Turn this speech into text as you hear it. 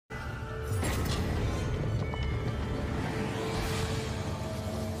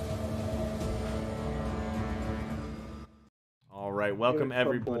All right, welcome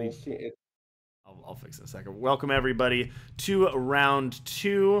everybody. I'll fix it in a second. Welcome everybody to round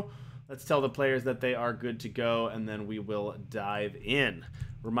 2. Let's tell the players that they are good to go, and then we will dive in.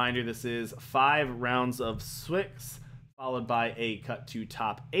 Reminder, this is 5 rounds of Swix, followed by a cut to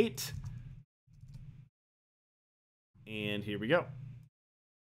top 8. And here we go.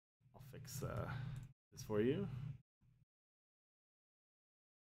 I'll fix this for you.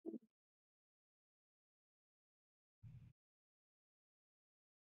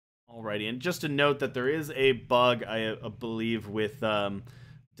 Alrighty, and just to note that there is a bug, I believe, with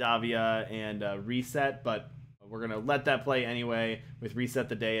Davia and Reset, but we're going to let that play anyway with Reset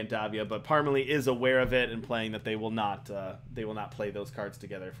the Day and Davia. But Parmele is aware of it and playing that they will not play those cards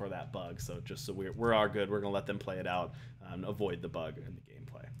together for that bug. So just so we're all good, we're going to let them play it out and avoid the bug in the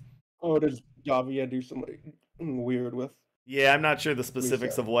gameplay. Oh, does Davia do something weird with? Yeah, I'm not sure the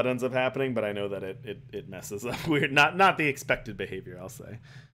specifics Reset. of what ends up happening, but I know that it messes up weird. Not the expected behavior, I'll say.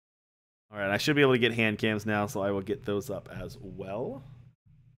 All right, I should be able to get hand cams now, so I will get those up as well.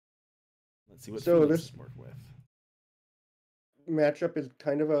 Let's see what Phoenix is working with. Matchup is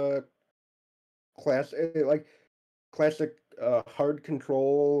kind of a classic hard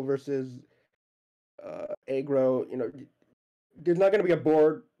control versus aggro. You know, there's not going to be a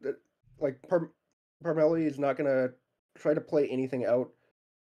board that Parmele is not going to try to play anything out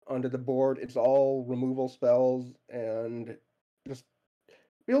onto the board. It's all removal spells, and just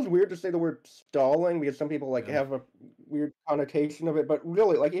feels weird to say the word stalling because some people have a weird connotation of it. But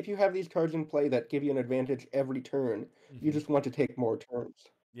really, if you have these cards in play that give you an advantage every turn, you just want to take more turns.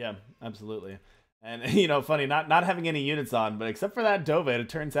 Yeah, absolutely. And, funny, not having any units on, but except for that Dovid, it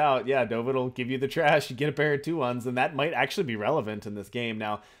turns out, yeah, Dovid will give you the trash. You get a pair of 2/1s, and that might actually be relevant in this game.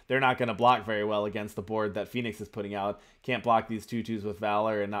 Now, they're not going to block very well against the board that Phoenix is putting out. Can't block these 2/2s with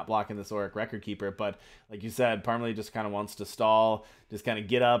Valor and not blocking this Auric Record Keeper. But, like you said, Parmele just kind of wants to stall, just kind of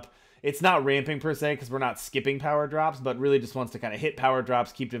get up. It's not ramping per se because we're not skipping power drops, but really just wants to kind of hit power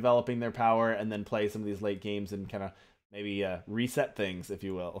drops, keep developing their power, and then play some of these late games and kind of maybe reset things, if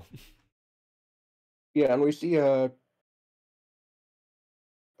you will. Yeah, and we see a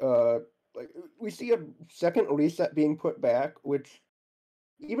second reset being put back, which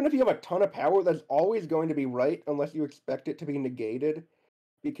even if you have a ton of power, that's always going to be right unless you expect it to be negated,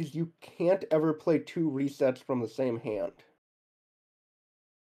 because you can't ever play 2 resets from the same hand.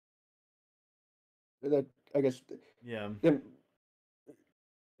 That, I guess. Yeah.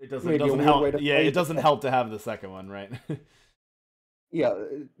 It doesn't help. Yeah, it doesn't help to have the second one, right? Yeah,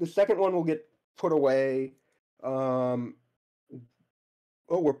 the second one will get put away. We're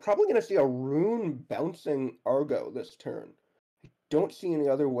probably going to see a Rune bouncing Argo this turn. I don't see any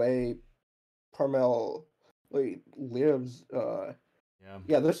other way Parmele lives.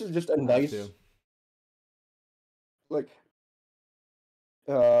 Yeah, this is just a nice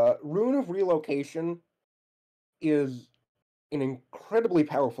Rune of Relocation is an incredibly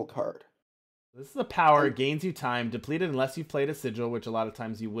powerful card. This is a power, gains you time, depleted unless you've played a Sigil, which a lot of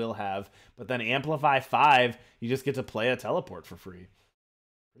times you will have, but then Amplify 5, you just get to play a teleport for free.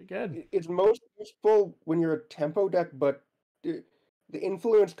 Pretty good. It's most useful when you're a tempo deck, but the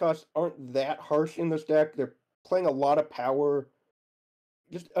influence costs aren't that harsh in this deck. They're playing a lot of power.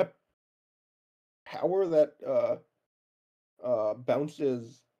 Just a power that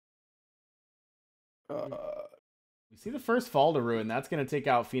bounces. We see the first fall to ruin. That's going to take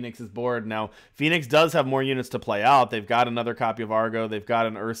out Phoenix's board. Now, Phoenix does have more units to play out. They've got another copy of Argo. They've got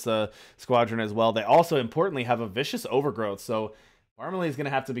an Ursa squadron as well. They also, importantly, have a Vicious Overgrowth. So Parmele is going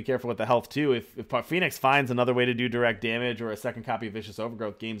to have to be careful with the health, too. If Phoenix finds another way to do direct damage or a second copy of Vicious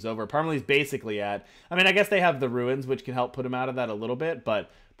Overgrowth, game's over. Parmele's basically at... I mean, I guess they have the Ruins, which can help put him out of that a little bit, but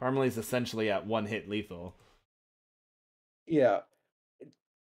Parmele's essentially at one-hit lethal. Yeah.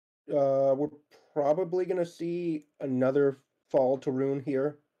 We're probably going to see another fall to Rune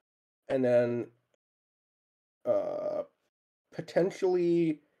here. And then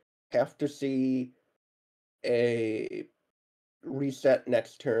potentially have to see a reset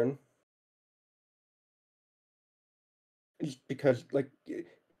next turn. Just because,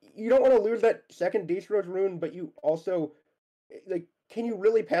 you don't want to lose that second Destroy's Rune, but you also, can you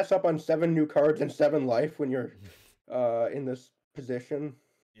really pass up on 7 new cards and 7 life when you're in this position?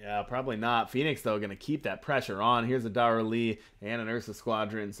 Yeah, probably not. Phoenix, though, going to keep that pressure on. Here's a Dara Lee and an Ursa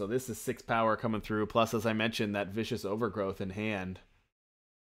Squadron, so this is 6 power coming through, plus, as I mentioned, that Vicious Overgrowth in hand.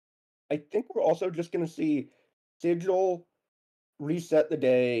 I think we're also just going to see Sigil reset the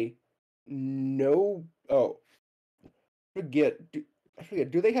day. No... Oh. I forget.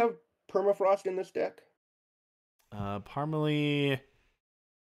 Do they have Permafrost in this deck? Parmele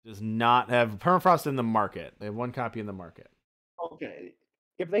does not have Permafrost in the market. They have 1 copy in the market. Okay.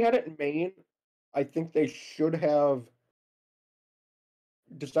 If they had it in main, I think they should have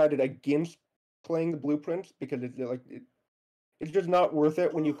decided against playing the blueprints because it's just not worth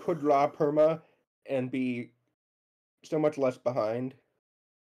it when you could draw perma and be so much less behind.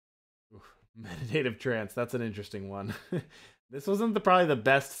 Oof. Meditative trance. That's an interesting one. This wasn't probably the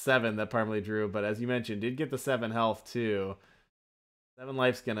best 7 that Parmalee drew, but as you mentioned, did get the 7 health too. 7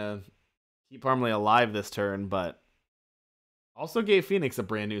 life's gonna keep Parmalee alive this turn, but also gave Phoenix a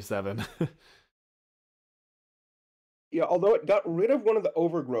brand new 7. Yeah, although it got rid of one of the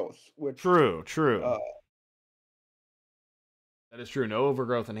overgrowths, which True, true. uh, That is true. No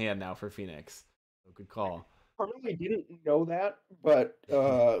overgrowth in hand now for Phoenix. So good call. probably didn't know that, but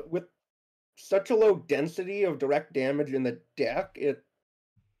with such a low density of direct damage in the deck, it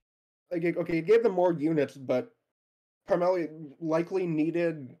gave them more units, but Parmele likely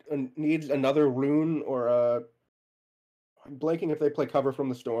needs another rune or I'm blanking if they play cover from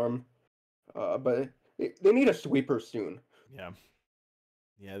the storm, but they need a sweeper soon. Yeah.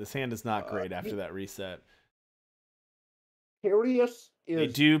 Yeah, this hand is not great after that reset. They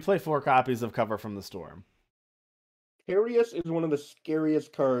do play 4 copies of Cover from the Storm. Carius is one of the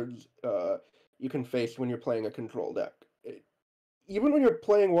scariest cards you can face when you're playing a control deck. Even when you're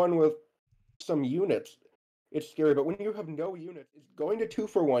playing one with some units, it's scary. But when you have no units, it's going to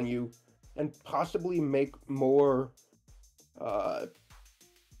 2-for-1 you and possibly make more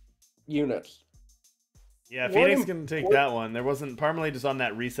units. Yeah, Phoenix can take that one. There wasn't Parmalee just on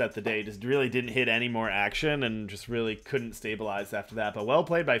that reset the day, just really didn't hit any more action and just really couldn't stabilize after that. But well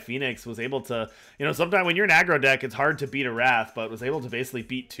played by Phoenix, was able to, sometimes when you're an aggro deck, it's hard to beat a Wrath, but was able to basically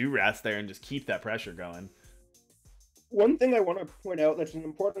beat 2 Wraths there and just keep that pressure going. One thing I want to point out that's an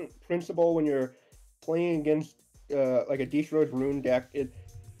important principle when you're playing against like a Destroyed Rune deck is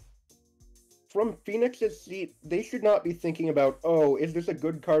from Phoenix's seat, they should not be thinking about, oh, is this a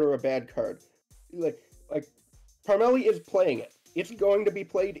good card or a bad card? Like Parmele is playing it. It's going to be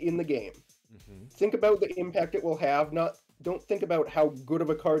played in the game. Mm-hmm. Think about the impact it will have. Don't think about how good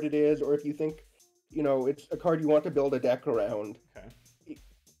of a card it is, or if you think, it's a card you want to build a deck around. Okay.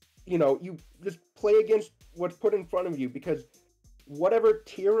 You just play against what's put in front of you, because whatever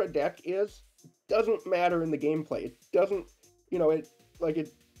tier a deck is doesn't matter in the gameplay. It doesn't,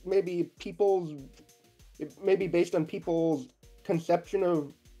 it may be based on people's conception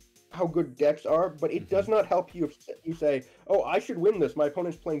of how good decks are, but it does not help you if you say, oh, I should win this. My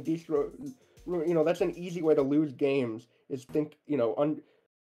opponent's playing Destro. That's an easy way to lose games, is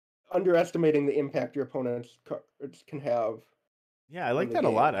underestimating the impact your opponent's cards can have. Yeah, I like that a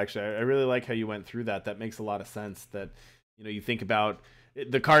lot, actually. I really like how you went through that. That makes a lot of sense, that you think about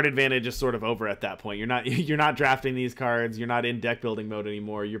the card advantage is sort of over at that point. You're not drafting these cards. You're not in deck building mode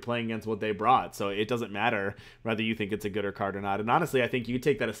anymore. You're playing against what they brought. So it doesn't matter whether you think it's a gooder card or not. And honestly, I think you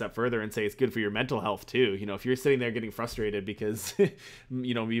take that a step further and say it's good for your mental health too. If you're sitting there getting frustrated because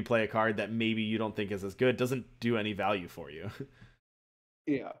you play a card that maybe you don't think is as good, doesn't do any value for you.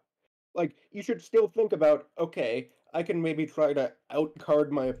 Yeah. You should still think about, okay, I can maybe try to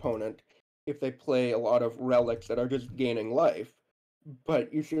outcard my opponent if they play a lot of relics that are just gaining life.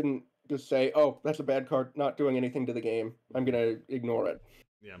 But you shouldn't just say, oh, that's a bad card, not doing anything to the game. I'm going to ignore it.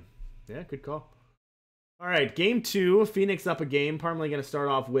 Yeah. Yeah, good call. All right, game 2, Phoenix up a game. Parmalee going to start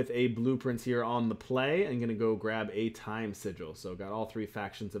off with a blueprints here on the play and going to go grab a time sigil. So got all 3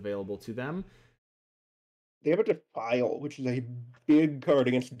 factions available to them. They have a Defile, which is a big card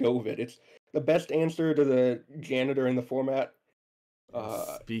against Dovid. It's the best answer to the Janitor in the format.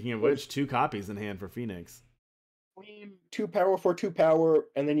 Speaking of which, 2 copies in hand for Phoenix. 2 power for 2 power,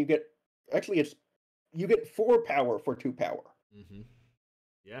 and then you get 4 power for 2 power. Mm-hmm.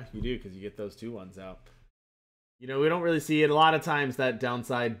 Yeah, you do, because you get those 2 ones out. We don't really see it. A lot of times that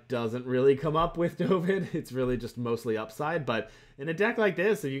downside doesn't really come up with Dovid. It's really just mostly upside. But in a deck like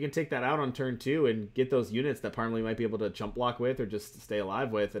this, if you can take that out on turn 2 and get those units that Parmalee might be able to jump block with or just stay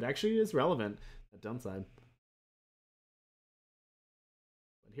alive with, it actually is relevant, that downside.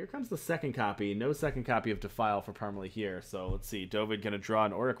 But here comes the second copy. No second copy of Defile for Parmalee here. So let's see. Dovid going to draw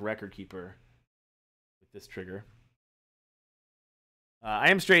an Auric Record Keeper with this trigger.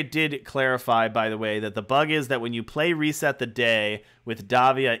 I Am Straight did clarify, by the way, that the bug is that when you play Reset the Day with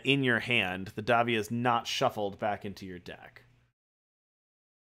Davia in your hand, the Davia is not shuffled back into your deck.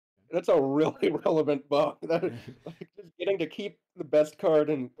 That's a really relevant bug. Just getting to keep the best card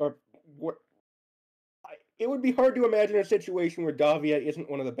it would be hard to imagine a situation where Davia isn't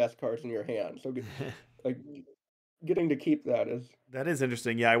one of the best cards in your hand. So, getting to keep that is... That is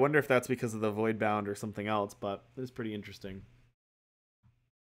interesting. Yeah, I wonder if that's because of the Void Bound or something else, but it's pretty interesting.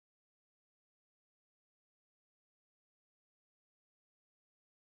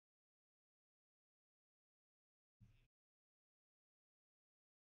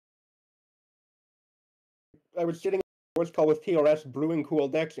 I was sitting in what's called with TRS brewing cool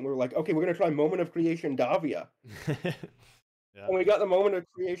decks, and we were like, okay, we're gonna try Moment of Creation Davia, Yeah. and we got the Moment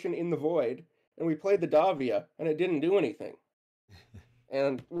of Creation in the Void, and we played the Davia, and it didn't do anything,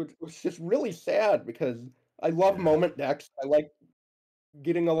 and it was just really sad because I love Yeah. Moment decks. I like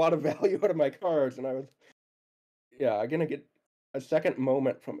getting a lot of value out of my cards, and I was I'm gonna get a second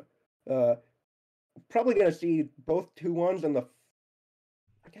Moment from it. Probably gonna see both 2/1s and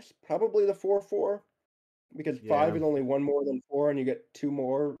I guess probably the 4/4 because Yeah. 5 is only one more than 4, and you get 2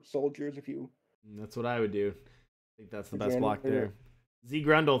 more soldiers if you That's what I would do. I think that's the best block janitor. there. Z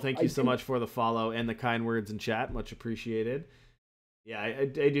Grundle, thank I you so do much for the follow and the kind words in chat. Much appreciated. Yeah, I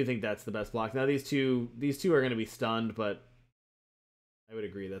do think that's the best block. Now these two are going to be stunned, but I would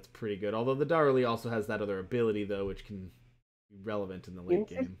agree that's pretty good. Although the Darley also has that other ability though, which can be relevant in the late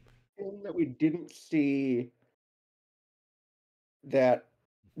interesting game. that we didn't see that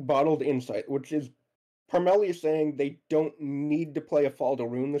bottled insight, which is Parmele is saying they don't need to play a Fall to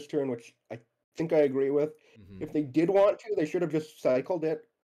Rune this turn, which I think I agree with. Mm-hmm. If they did want to, they should have just cycled it.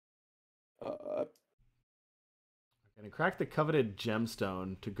 Uh, Gonna crack the coveted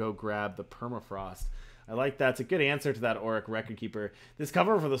gemstone to go grab the permafrost. I like that. It's a good answer to that Auric Record Keeper. This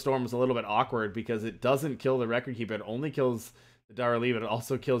cover for the Storm is a little bit awkward because it doesn't kill the Record Keeper. It only kills the Darali, but it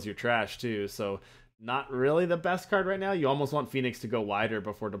also kills your trash too. So not really the best card right now. You almost want Phoenix to go wider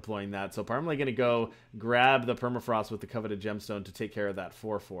before deploying that. So Parmele going to go grab the permafrost with the coveted gemstone to take care of that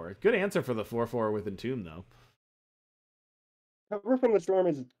 4/4. Good answer for the 4/4 with Entomb though. Cover from the Storm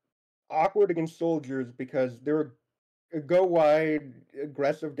is awkward against soldiers because they're a go wide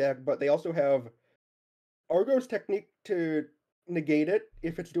aggressive deck, but they also have Argo's technique to negate it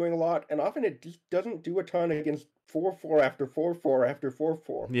if it's doing a lot, and often it just doesn't do a ton against 4/4 after 4/4 after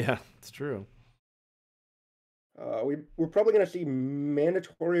 4/4. Yeah, it's true. We're probably going to see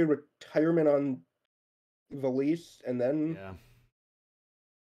mandatory retirement on Valise, and then Yeah.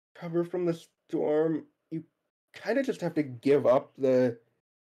 cover from the Storm. You kind of just have to give up the.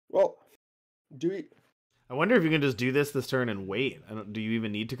 Well, do you? I wonder if you can just do this turn and wait. Do you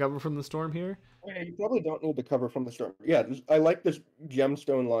even need to cover from the Storm here? Yeah, you probably don't need to cover from the Storm. Yeah, I like this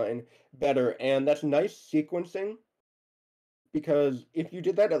gemstone line better, and that's nice sequencing because if you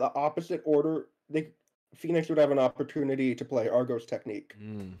did that in the opposite order, Phoenix would have an opportunity to play Argo's technique.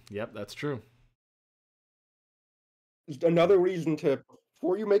 Yep, that's true. Just another reason to,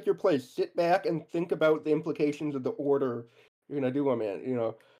 before you make your plays, sit back and think about the implications of the order you're gonna do them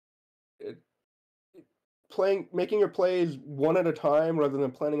in. It, making your plays one at a time rather than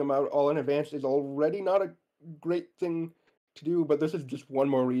planning them out all in advance is already not a great thing to do, but this is just one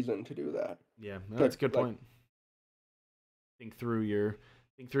more reason to do that. Yeah, no, that's a good point. Think through your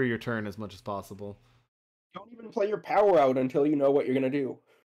turn as much as possible. Don't even play your power out until you know what you're gonna do.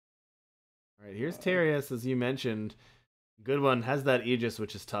 All right, here's Terius, as you mentioned. Good one. Has that Aegis,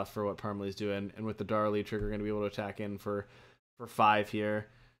 which is tough for what Parmele's doing, and with the Darley trigger, going to be able to attack in for 5 here.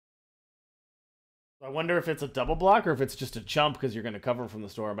 I wonder if it's a double block or if it's just a chump because you're going to cover from the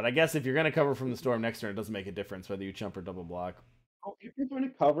Storm. But I guess if you're going to cover from the Storm next turn, it doesn't make a difference whether you chump or double block. Oh, if you're going to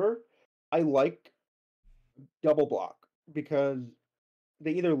cover, I like double block because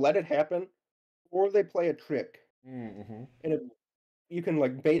they either let it happen or they play a trick. Mm-hmm. And you can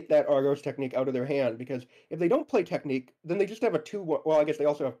like bait that Argos technique out of their hand because if they don't play technique, then they just have a 2/1. Well, I guess they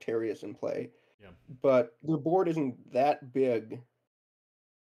also have Terius in play. Yeah. But their board isn't that big.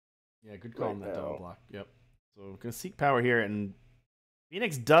 Yeah, good call on that double block. Yep. So gonna seek power here, and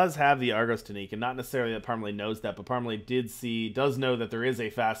Phoenix does have the Argos technique, and not necessarily that Parmele knows that, but Parmele does know that there is a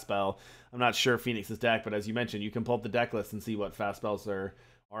fast spell. I'm not sure Phoenix's deck, but as you mentioned, you can pull up the deck list and see what fast spells are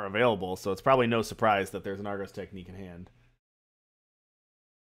available. So it's probably no surprise that there's an Argos technique in hand.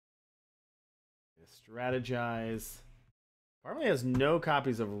 Strategize. Parmele has no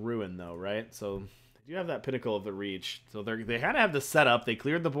copies of Ruin though, right? So they do have that Pinnacle of the Reach. So they kind of have the setup. They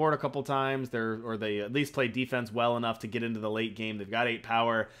cleared the board a couple times. They at least played defense well enough to get into the late game. They've got 8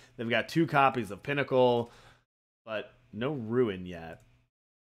 power. They've got 2 copies of Pinnacle, but no Ruin yet.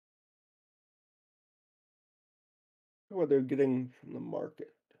 What they're getting from the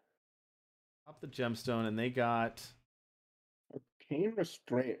market. Up the gemstone, and they got Arcane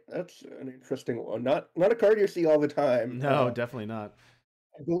Restraint. That's an interesting one. Not a card you see all the time. No, definitely not.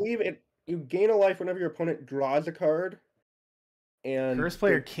 I believe you gain a life whenever your opponent draws a card. And Curse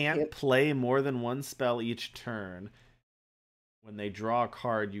player can't play more than 1 spell each turn. When they draw a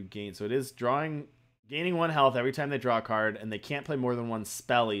card, you gain. So it is gaining 1 health every time they draw a card, and they can't play more than 1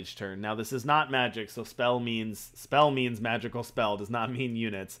 spell each turn. Now, this is not magic, so spell means magical spell, does not mean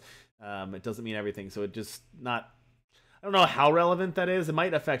units. It doesn't mean everything, so it just not I don't know how relevant that is. It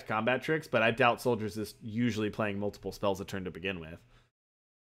might affect combat tricks, but I doubt Soldiers is usually playing multiple spells a turn to begin with.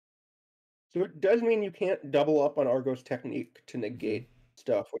 So it does mean you can't double up on Argo's technique to Mm-hmm. negate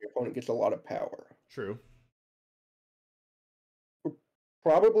stuff when your opponent gets a lot of power. True. We're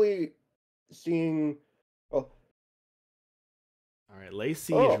probably seeing. Well, All right, lay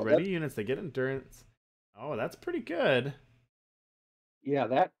siege, oh, ready units. They get endurance. Oh, that's pretty good. yeah,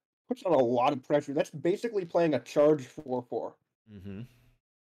 that puts on a lot of pressure. That's basically playing a charge 4/4. Mm-hmm.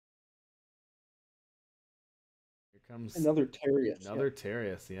 Here comes Another Terrius. Yeah. another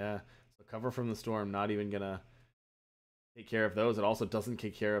Terrius. Yeah. So cover from the storm. Not even gonna take care of those. It also doesn't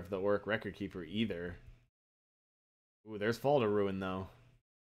take care of the Orc Record Keeper either. Ooh, there's Fall to Ruin though.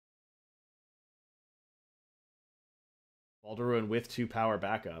 Fall to Ruin with 2 power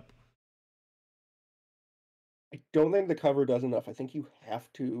backup. I don't think the cover does enough. I think you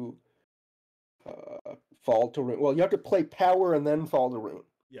have to fall to ruin. Well, you have to play power and then fall to ruin.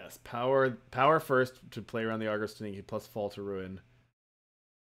 Yes, power first to play around the Argos Tanuki plus Fall to Ruin.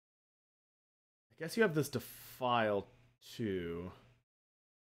 I guess you have this Defile too.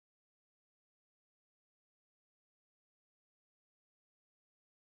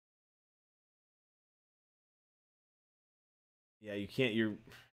 Yeah, you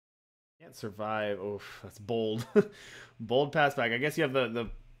can't survive. Oh, that's bold. Bold pass back. I guess you have the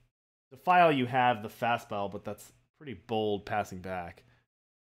file you have the fast spell, but that's pretty bold passing back.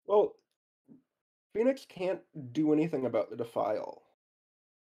 Well, Phoenix can't do anything about the Defile.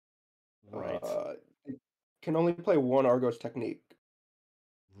 Right. It can only play one Argos technique.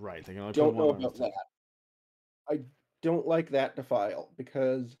 Right. They can only play Don't one know Argos about that. tank. I don't like that Defile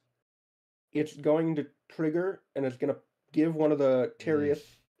because it's going to trigger and it's going to give one of the Mm. Terrius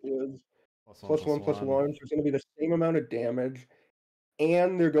is Plus one, plus plus one plus one. one. So it's going to be the same amount of damage,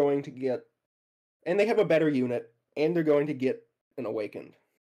 and they're going to get, and they have a better unit, and they're going to get an Awakened.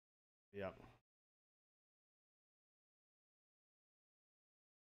 Yep.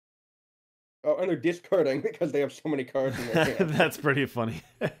 Oh, and they're discarding because they have so many cards in their hand. That's pretty funny.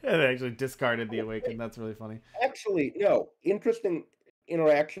 They actually discarded the Awaken. That's really funny. Actually, no. Interesting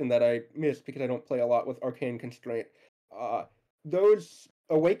interaction that I missed because I don't play a lot with Arcane Constraint. Uh, those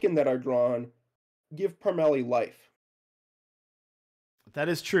Awaken that are drawn give Parmele life. That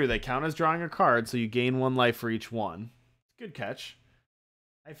is true. They count as drawing a card, so you gain 1 life for each one. Good catch.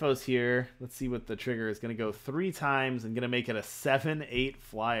 Hyphos here. Let's see what the trigger is. Going to go 3 times and going to make it a 7/8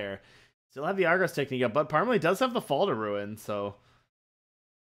 flyer. Still have the Argos technique up, but Parmele does have the Fall to Ruin, so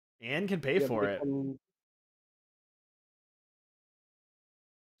Anne can pay Yeah, for it.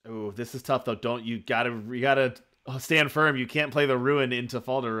 Ooh, this is tough though. Don't you gotta stand firm. You can't play the Ruin into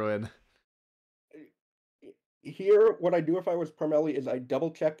Fall to Ruin. Here, what I do if I was Parmele is I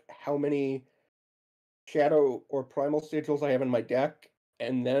double check how many Shadow or Primal Sigils I have in my deck,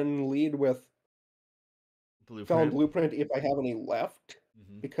 and then lead with Felon Blueprint. Blueprint if I have any left,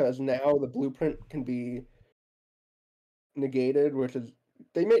 Mm-hmm. because now the Blueprint can be negated, which is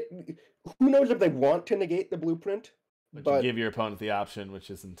they may who knows if they want to negate the Blueprint, But you but give your opponent the option, which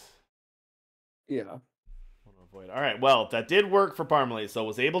isn't yeah. want to avoid. All right, well, that did work for Parmele, so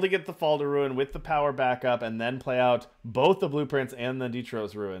was able to get the Fall to Ruin with the power backup and then play out both the Blueprints and the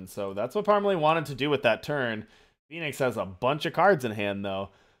Detro's Ruin. So that's what Parmele wanted to do with that turn. Phoenix has a bunch of cards in hand, though.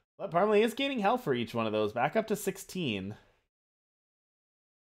 But Parmele is gaining health for each one of those, back up to 16.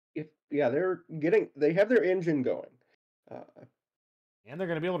 Yeah, they have their engine going. Uh, And they're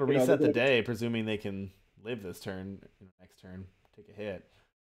going to be able to you know, they're reset the gonna get, day, presuming they can live this turn, next turn, take a hit.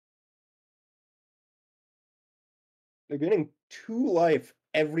 they're getting 2 life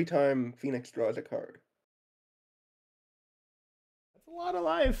every time Phoenix draws a card. That's a lot of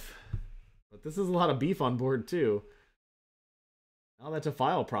life. But this is a lot of beef on board, too. Now that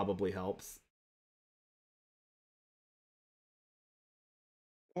Defile probably helps.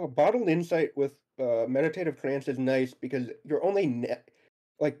 Oh, Bottled Insight with Meditative Trance is nice because you're only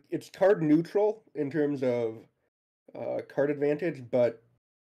like it's card neutral in terms of card advantage, but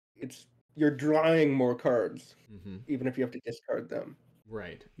you're drawing more cards Mm-hmm. even if you have to discard them.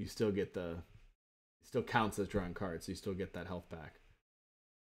 Right. You still get it still counts as drawing cards, so you still get that health back.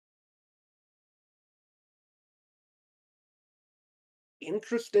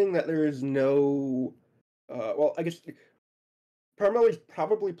 Interesting that there is no. Well, I guess Parmele's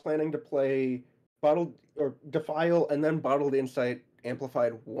probably planning to play Bottled or Defile and then Bottled Insight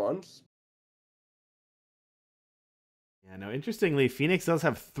amplified once. Yeah, no, interestingly, Phoenix does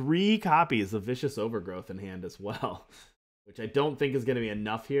have 3 copies of Vicious Overgrowth in hand as well. Which I don't think is going to be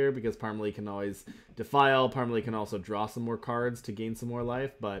enough here because Parmele can always Defile. Parmele can also draw some more cards to gain some more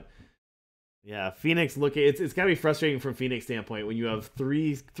life, but Yeah, Phoenix it's gotta be frustrating from Phoenix standpoint when you have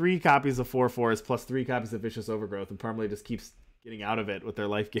three copies of 4/4s plus 3 copies of Vicious Overgrowth, and Parmalee just keeps getting out of it with their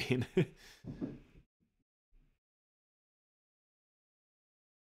life gain.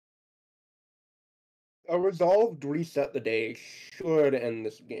 A resolved reset the day should end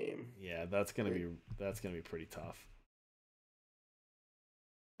this game. Yeah, that's gonna be pretty tough.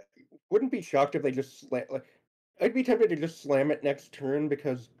 Wouldn't be shocked if they just slam. Like, I'd be tempted to just slam it next turn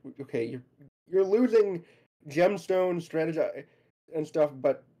because okay, you're losing gemstone strategy and stuff,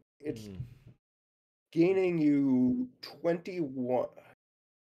 but it's Mm. gaining you 21.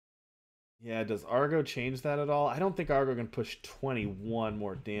 Yeah, does Argo change that at all? I don't think Argo can push 21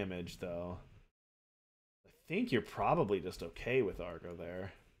 more damage though. I think you're probably just okay with Argo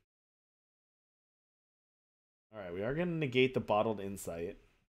there. All right, we are going to negate the Bottled Insight.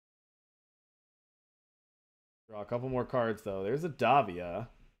 Draw a couple more cards, though. There's a Davia.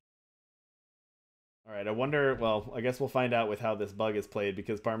 All right, I wonder... Well, I guess we'll find out with how this bug is played,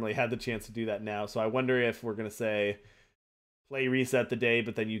 because Parmalee had the chance to do that now. So I wonder if we're going to say, play Reset the Day,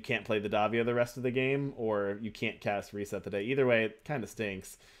 but then you can't play the Davia the rest of the game, or you can't cast Reset the Day. Either way, it kind of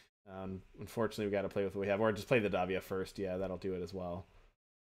stinks. Unfortunately, we got to play with what we have. Or just play the Davia first. Yeah, that'll do it as well.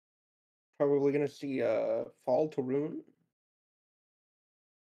 Probably gonna see Fall to Ruin.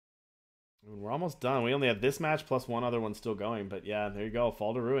 We're almost done. We only have this match plus one other one still going. But yeah, there you go.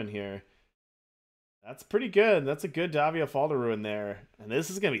 Fall to Ruin here. That's pretty good. That's a good Davia Fall to Ruin there. And this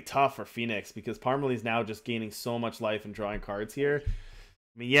is going to be tough for Phoenix because Parmalee's now just gaining so much life and drawing cards here.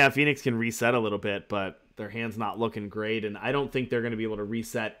 I mean, yeah, Phoenix can reset a little bit, but their hand's not looking great. And I don't think they're going to be able to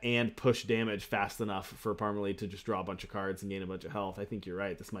reset and push damage fast enough for Parmalee to just draw a bunch of cards and gain a bunch of health. I think you're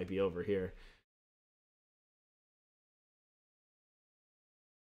right. This might be over here.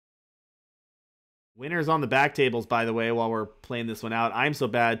 Winners on the back tables, by the way, while we're playing this one out. I'm So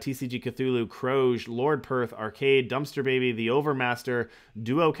Bad, TCG Cthulhu, Croge, Lord Perth, Arcade, Dumpster Baby, The Overmaster,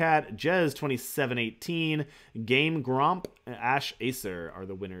 Duocat, Jez 2718, Game Gromp, and Ash Acer are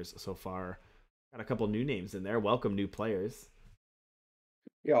the winners so far. Got a couple new names in there. Welcome, new players.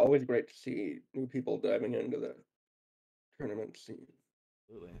 Yeah, always great to see new people diving into the tournament scene.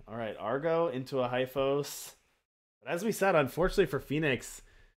 Absolutely. All right, Argo into a Hyphos. But as we said, unfortunately for Phoenix,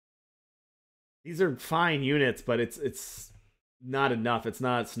 these are fine units, but it's not enough. It's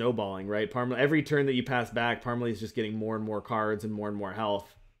not snowballing, right? Every turn that you pass back, Parmalee's just getting more and more cards and more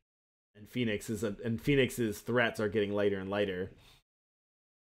health. And Phoenix's threats are getting lighter and lighter.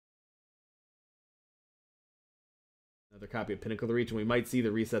 Another copy of Pinnacle of the Reach, and we might see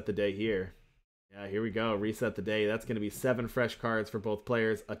the Reset the Day here. Yeah, here we go. Reset the Day. That's going to be 7 fresh cards for both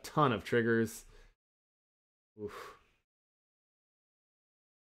players. A ton of triggers. Oof.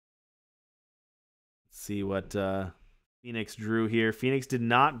 See what Phoenix drew here. Phoenix did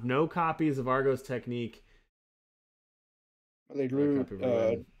not no copies of Argo's Technique. They drew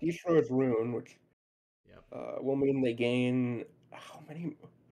Destroyer's Rune, which will mean they gain how many?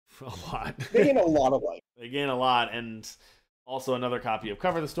 A lot. They gain a lot of life. They gain a lot, and also another copy of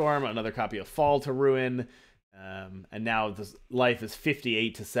Cover the Storm, another copy of Fall to Ruin. And now this life is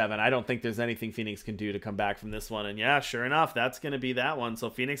 58-7. I don't think there's anything Phoenix can do to come back from this one. And yeah, sure enough, that's going to be that one. So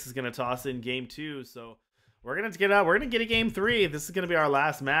Phoenix is going to toss in game 2. So we're going to get out. We're going to get a game 3. This is going to be our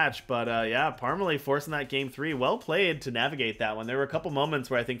last match. But yeah, Parmalee forcing that game 3. Well played to navigate that one. There were a couple moments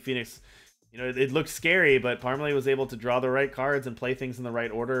where I think Phoenix, it looked scary, but Parmalee was able to draw the right cards and play things in the right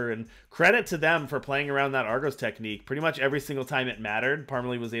order. And credit to them for playing around that Argos Technique. Pretty much every single time it mattered,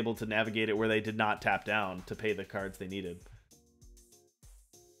 Parmalee was able to navigate it where they did not tap down to pay the cards they needed.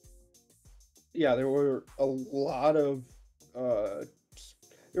 Yeah, there were a lot of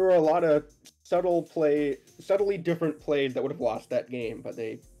subtly different plays that would have lost that game, but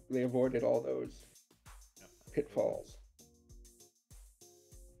they avoided all those pitfalls.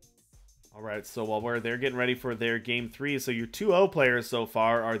 All right, so while they're getting ready for their game 3, so your 2-0 players so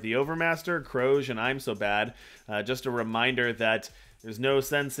far are the Overmaster, Croge, and I'm So Bad. Just a reminder that there's no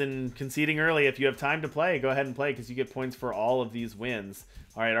sense in conceding early. If you have time to play, go ahead and play because you get points for all of these wins.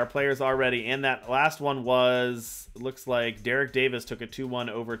 All right, our players are ready, and that last one was, looks like Derek Davis took a 2-1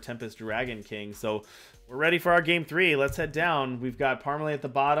 over Tempest Dragon King. So we're ready for our game 3. Let's head down. We've got Parmalee at the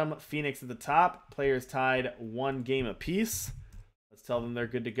bottom, Phoenix at the top. Players tied 1 game apiece. Let's tell them they're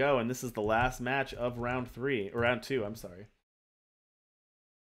good to go, and this is the last match of round 2. I'm sorry.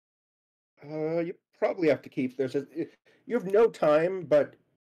 You probably have to keep this. You have no time, but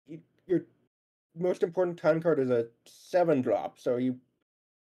your most important time card is a 7-drop, so you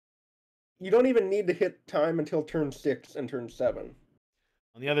don't even need to hit time until turn 6 and turn 7.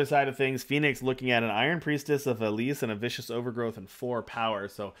 On the other side of things, Phoenix looking at an Iron Priestess of Elise and a Vicious Overgrowth and 4 power.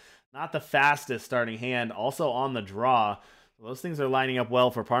 So Not the fastest starting hand, also on the draw. Those things are lining up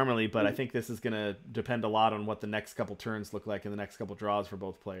well for Parmalee, but I think this is going to depend a lot on what the next couple turns look like in the next couple draws for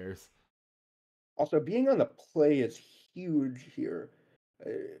both players. Also, being on the play is huge here.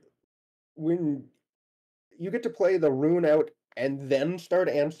 When you get to play the rune out and then start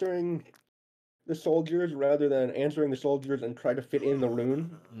answering the soldiers rather than answering the soldiers and try to fit in the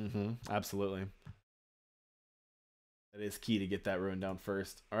rune. Absolutely. That is key to get that rune down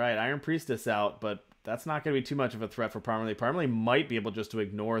first. All right, Iron Priestess out, but that's not going to be too much of a threat for Parmalee. Parmalee might be able just to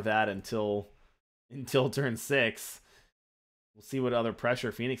ignore that until turn 6. We'll see what other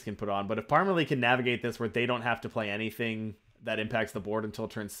pressure Phoenix can put on. But if Parmalee can navigate this where they don't have to play anything that impacts the board until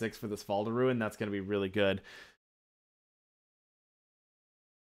turn 6 for this Fall to Ruin, that's going to be really good.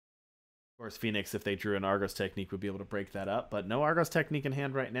 Of course, Phoenix, if they drew an Argos technique, would be able to break that up. But no Argos technique in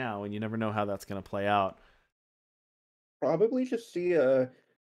hand right now, and you never know how that's going to play out. Probably just see a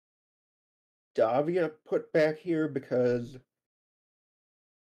Davia put back here because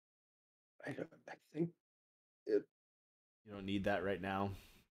I think it, You don't need that right now.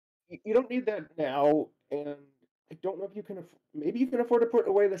 you don't need that now, and I don't know if you can. Maybe you can afford to put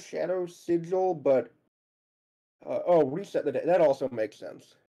away the Shadow Sigil, but oh, reset the day. That also makes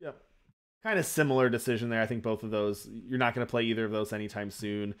sense. Yep. Kind of similar decision there. I think both of those, you're not going to play either of those anytime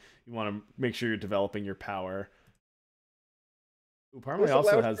soon. You want to make sure you're developing your power. Parmalee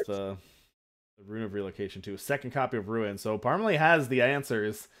also has the Rune of Relocation too. Second copy of Ruin. So Parmalee has the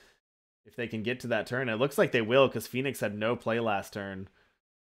answers if they can get to that turn. It looks like they will because Phoenix had no play last turn.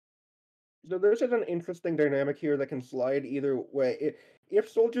 So this is an interesting dynamic here that can slide either way. If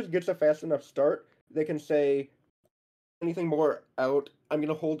Soldiers gets a fast enough start, they can say anything more out. I'm going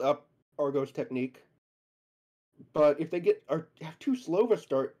to hold up Argo's technique. But if they have too slow of a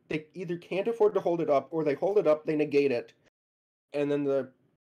start, they either can't afford to hold it up, or they hold it up, they negate it, and then the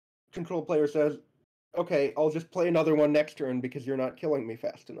control player says, "Okay, I'll just play another one next turn because you're not killing me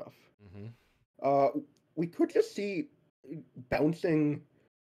fast enough." We could just see bouncing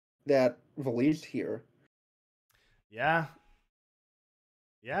that Valise here. Yeah.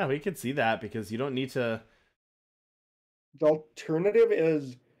 Yeah, we could see that because you don't need to. The alternative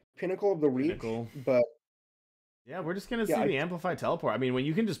is Pinnacle of the Reach, but yeah, we're just gonna see the Amplified Teleport. I mean, when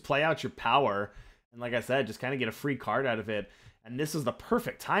you can just play out your power, and like I said, just kind of get a free card out of it. And this is the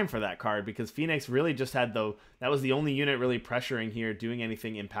perfect time for that card because Phoenix really just had that was the only unit really pressuring here, doing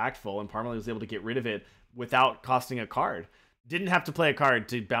anything impactful, and Parmalee was able to get rid of it without costing a card. Didn't have to play a card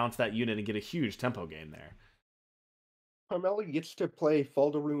to bounce that unit and get a huge tempo gain there. Parmalee gets to play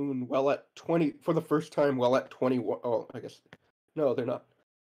Faldaroon well at 20 for the first time. Well at 21. Oh, I guess no, they're not.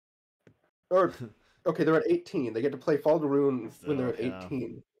 Or okay, they're at 18. They get to play Faldaroon when they're at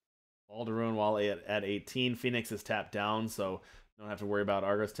 18. Faldaroon while at 18. Phoenix is tapped down, so don't have to worry about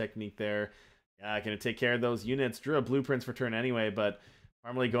Argos technique there. Yeah, going to take care of those units. Drew a blueprints for turn anyway, but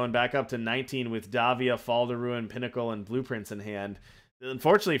Parmalee going back up to 19 with Davia, Faldaroon, Pinnacle, and blueprints in hand.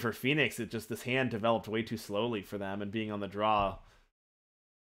 Unfortunately for Phoenix, this hand developed way too slowly for them and being on the draw.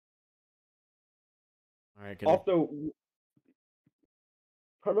 All right. Also,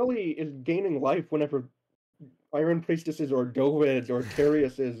 Parmalee is gaining life whenever Iron Priestesses or Dovids or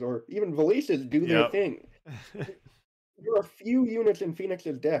Teriuses or even Valises do their thing. There are a few units in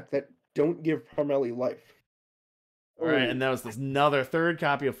Phoenix's deck that don't give Parmalee life. All right, and that was another third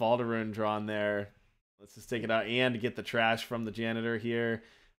copy of Faldaroon drawn there. Let's just take it out and get the trash from the janitor here.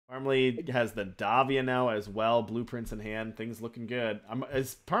 Parmalee has the Davia now as well. Blueprints in hand. Things looking good.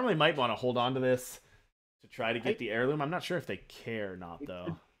 Parmalee might want to hold on to this to try to get the heirloom. I'm not sure if they care or not, though.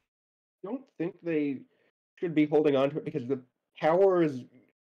 I don't think they should be holding on to it because the power is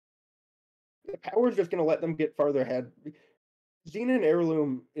just going to let them get farther ahead. Xenon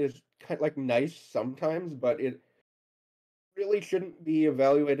Heirloom is kind of like nice sometimes, but it really shouldn't be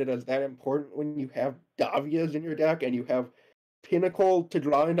evaluated as that important when you have Davias in your deck and you have Pinnacle to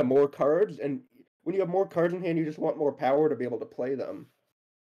draw into more cards, and when you have more cards in hand, you just want more power to be able to play them.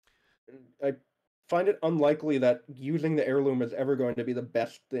 And I find it unlikely that using the heirloom is ever going to be the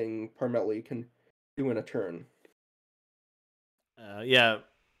best thing Parmalee can do in a turn. Yeah.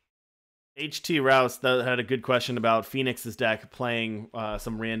 HT Rouse had a good question about Phoenix's deck playing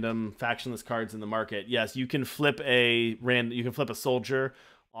some random factionless cards in the market. Yes, you can flip a soldier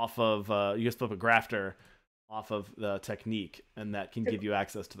off of you can flip a grafter off of the technique, and that can give you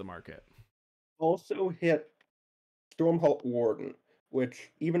access to the market. Also hit Stormhult Warden,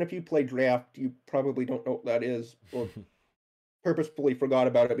 which even if you play draft, you probably don't know what that is, or purposefully forgot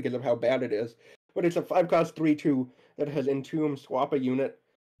about it because of how bad it is. But it's a 5-cost 3/2 that has Entomb. Swap a unit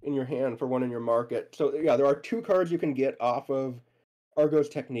in your hand for one in your market. So yeah, there are 2 cards you can get off of Argo's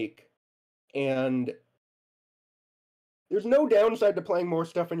technique, and there's no downside to playing more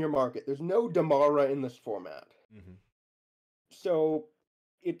stuff in your market. There's no Damara in this format. Mm-hmm. So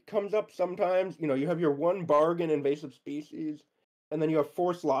it comes up sometimes, you have your one bargain invasive species, and then you have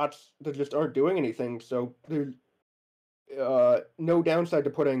 4 slots that just aren't doing anything. So there's no downside to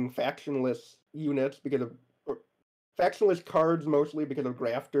putting factionless units or factionless cards mostly because of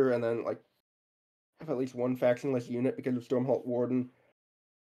Grafter, and then like have at least one factionless unit because of Stormhalt Warden.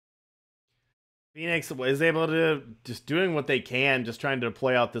 Phoenix is able to just doing what they can, just trying to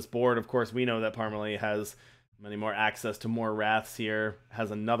play out this board. Of course, we know that Parmalee has many more access to more Wraths here,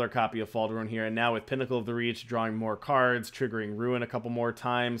 has another copy of Fall to Ruin here, and now with Pinnacle of the Reach, drawing more cards, triggering Ruin a couple more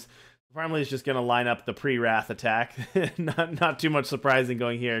times. Parmalee is just going to line up the pre-Wrath attack. not too much surprising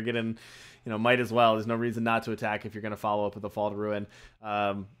going here. Getting, might as well. There's no reason not to attack if you're going to follow up with a Fall to Ruin.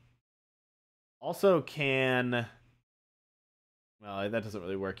 Also can... Well, that doesn't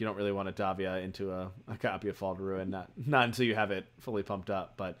really work. You don't really want to Davia into a copy of Fall to Ruin, not until you have it fully pumped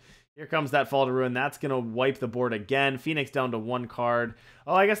up. But here comes that Fall to Ruin. That's going to wipe the board again. Phoenix down to 1 card.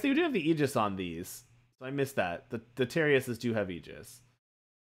 Oh, I guess they do have the Aegis on these. So I missed that. The Teriuses do have Aegis.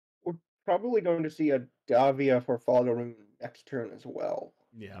 We're probably going to see a Davia for Fall to Ruin next turn as well.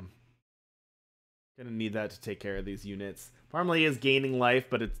 Yeah. Gonna need that to take care of these units. Parmalee is gaining life,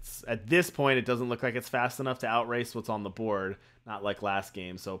 but it's at this point it doesn't look like it's fast enough to outrace what's on the board. Not like last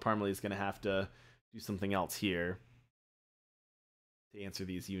game, so Parmalee is gonna have to do something else here to answer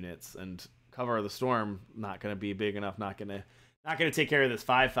these units. And Cover of the Storm not gonna be big enough. Not gonna take care of this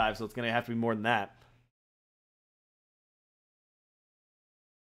 5/5. So it's gonna have to be more than that.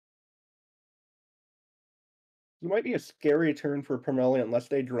 It might be a scary turn for Parmalee unless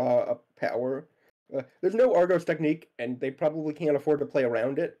they draw up power. There's no Argos technique, and they probably can't afford to play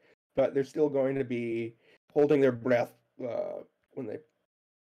around it, but they're still going to be holding their breath when they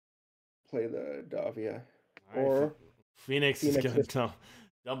play the Davia. All right, Or Phoenix is going to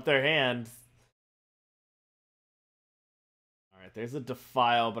dump their hand. All right, there's a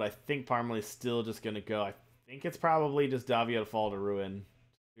Defile, but I think Parmalee's still just going to go. I think it's probably just Davia to Fall to Ruin.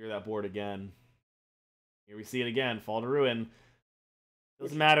 Clear that board again. Here we see it again, Fall to Ruin.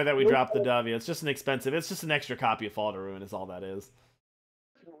 Doesn't matter that we drop the Davia. It's just an extra copy of Fall to Ruin is all that is.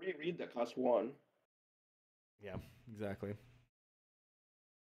 Reread that costs 1. Yeah, exactly.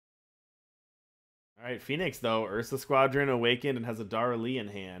 All right, Phoenix, though. Ursa Squadron awakened and has a Dara Lee in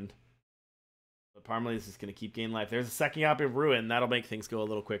hand. But Parmalee is just going to keep gaining life. There's a second copy of Ruin. That'll make things go a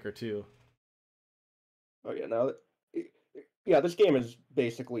little quicker, too. Oh, yeah, this game is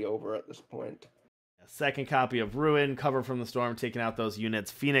basically over at this point. A second copy of Ruin, Cover from the Storm, taking out those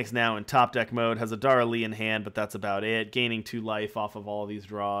units. Phoenix now in top deck mode, has a Dara Lee in hand, but that's about it. Gaining 2 life off of all these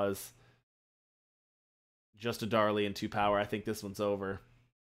draws. Just a Dara Lee and 2 power. I think this one's over.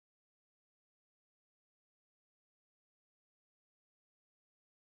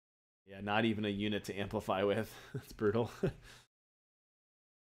 Yeah, not even a unit to amplify with. That's brutal.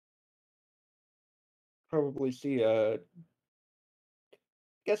 Probably see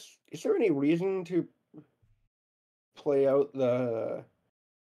guess, is there any reason to play out the...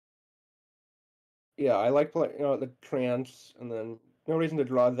 Yeah, I like playing the Trance, and then no reason to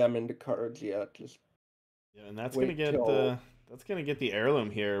draw them into cards yet. Just yeah, and that's gonna get the heirloom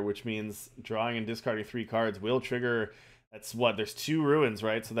here, which means drawing and discarding 3 cards will trigger. That's what, there's 2 ruins,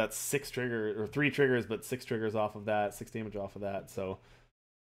 right? So that's 6 triggers, or 3 triggers, but 6 triggers off of that, 6 damage off of that. So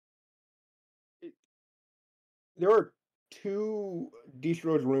there are 2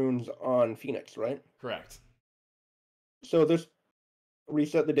 Destroyed runes on Phoenix, right? correct. So this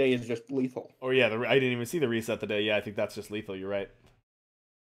Reset the Day is just lethal. Oh yeah, I didn't even see the reset the day. Yeah, I think that's just lethal. You're right.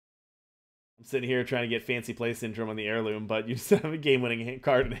 I'm sitting here trying to get fancy play syndrome on the heirloom, but you just have a game-winning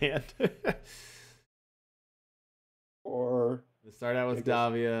card in hand. Or start out with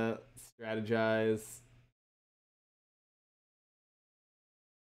Davia, strategize.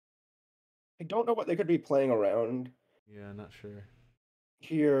 I don't know what they could be playing around. Yeah, not sure.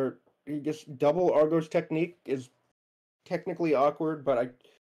 Here, I guess double Argos technique is technically awkward, but I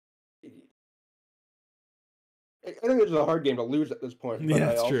think this is a hard game to lose at this point. But Yeah,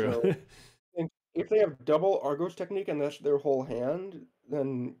 that's true. think if they have double Argos technique and that's their whole hand,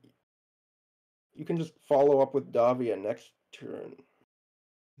 then you can just follow up with Davia next turn.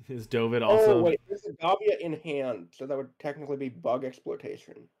 Is Dovid also... Oh, wait, there's a Davia in hand, so that would technically be bug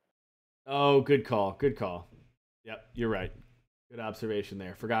exploitation. Oh, good call. Good call. Yep, you're right. Good observation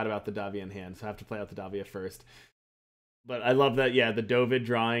there. Forgot about the Davia in hand, so I have to play out the Davia first. But I love that, yeah, the Dovid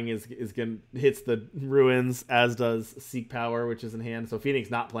drawing is gonna hits the ruins, as does Seek Power, which is in hand. So Phoenix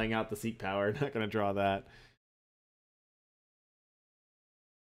not playing out the Seek Power, not gonna draw that.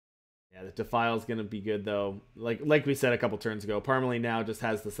 Yeah, the Defile's going to be good, though. Like we said a couple turns ago, Parmele now just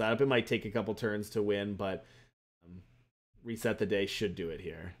has the setup. It might take a couple turns to win, but Reset the Day should do it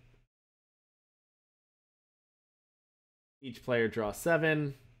here. Each player draws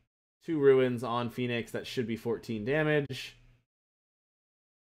 7. 2 Ruins on Phoenix. That should be 14 damage.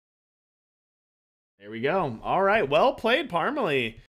 There we go. All right. Well played, Parmele.